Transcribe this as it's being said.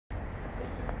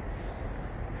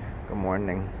Good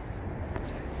morning.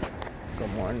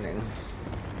 Good morning.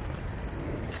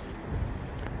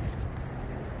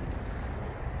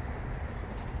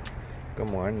 Good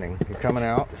morning. You coming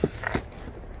out?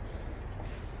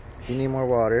 You need more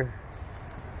water?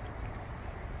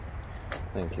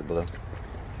 Thank you, Blue.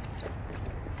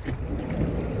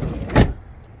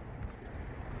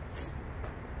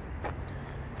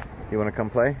 You want to come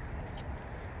play?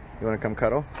 You want to come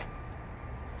cuddle?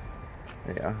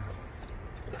 Yeah.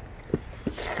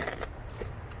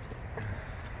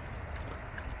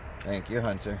 Thank you,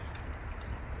 Hunter.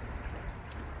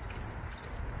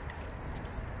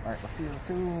 Alright, we'll see you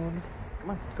soon. Come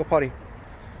on, go potty.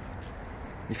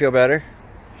 You feel better?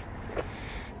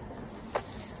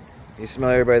 You smell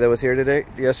everybody that was here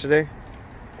yesterday?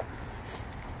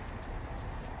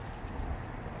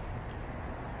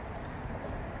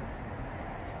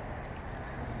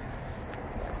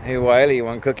 Hey Wiley, you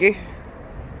want a cookie?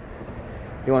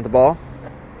 You want the ball?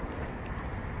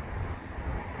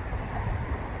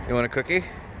 You want a cookie?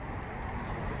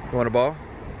 You want a ball?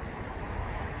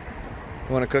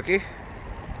 You want a cookie?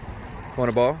 You want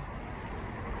a ball?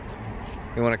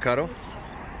 You want a cuddle?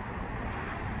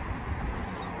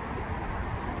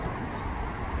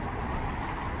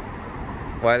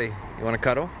 Wiley, you want a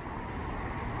cuddle?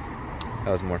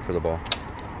 That was more for the ball.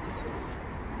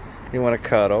 You want to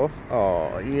cuddle?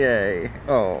 Oh, yay.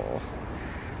 Oh,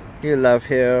 you love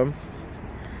him.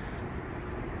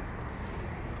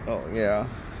 Oh, yeah.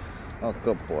 Oh,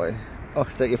 good boy. Oh,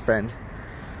 is that your friend?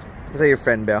 Is that your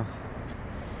friend, Belle?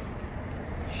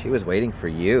 She was waiting for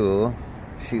you.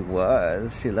 She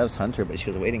was. She loves Hunter, but she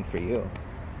was waiting for you.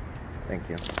 Thank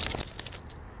you.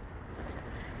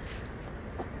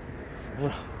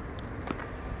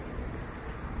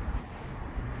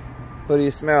 What do you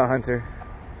smell, Hunter?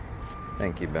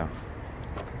 Thank you, Belle.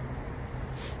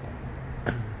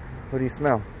 What do you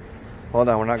smell? Hold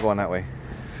on, we're not going that way.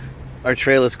 Our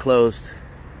trail is closed.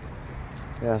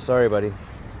 Yeah, sorry, buddy.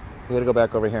 We gotta go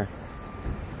back over here.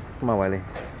 Come on, Wiley.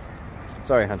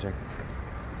 Sorry, Hunter.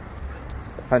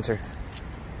 Hunter.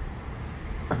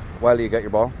 Wiley, you got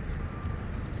your ball?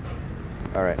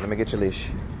 Alright, let me get your leash.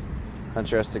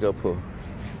 Hunter has to go poo.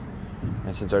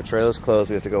 And since our trail is closed,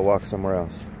 we have to go walk somewhere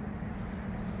else.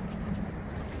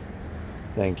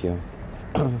 Thank you.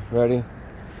 Ready?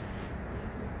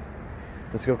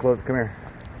 Let's go close. Come here.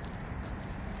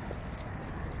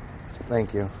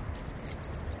 Thank you.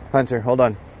 Hunter, hold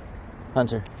on.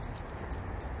 Hunter.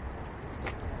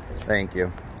 Thank you.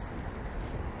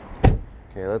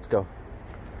 Okay, let's go.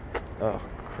 Oh,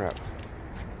 crap.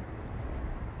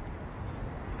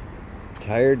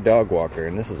 Tired dog walker,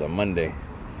 and this is a Monday.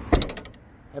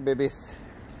 Hi, babies.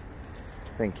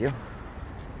 Thank you.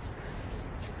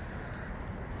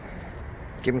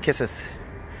 Give him kisses.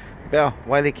 Belle,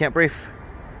 Wiley can't breathe.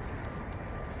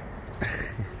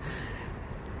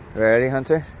 Ready,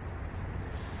 Hunter?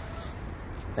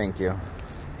 Thank you.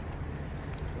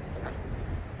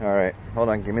 Alright, hold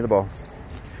on, give me the ball.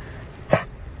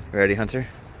 Ready, Hunter?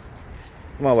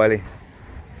 Come on, Wiley.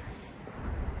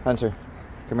 Hunter,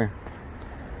 come here.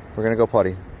 We're gonna go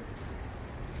potty.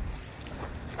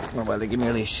 Come on, Wiley, give me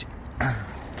your leash.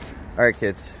 Alright,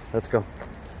 kids, let's go.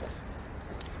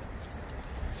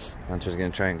 Hunter's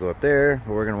gonna try and go up there,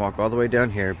 but we're gonna walk all the way down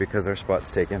here because our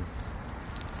spot's taken.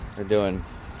 We're doing...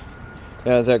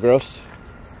 Yeah, is that gross?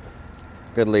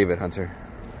 Good, leave it, Hunter.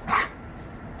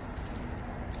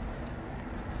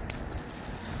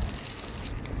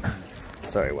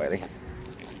 Sorry, Wiley.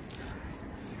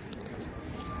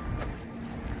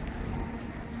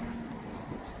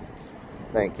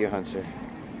 Thank you, Hunter.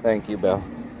 Thank you, Belle.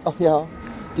 Oh, yeah.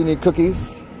 Do you need cookies?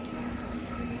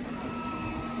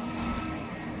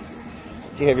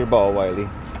 Do you have your ball, Wiley?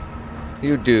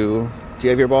 You do. Do you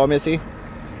have your ball, Missy?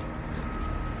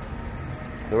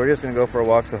 So we're just going to go for a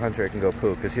walk so Hunter can go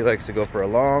poo, because he likes to go for a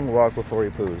long walk before he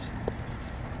poos.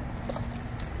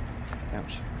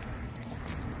 Ouch.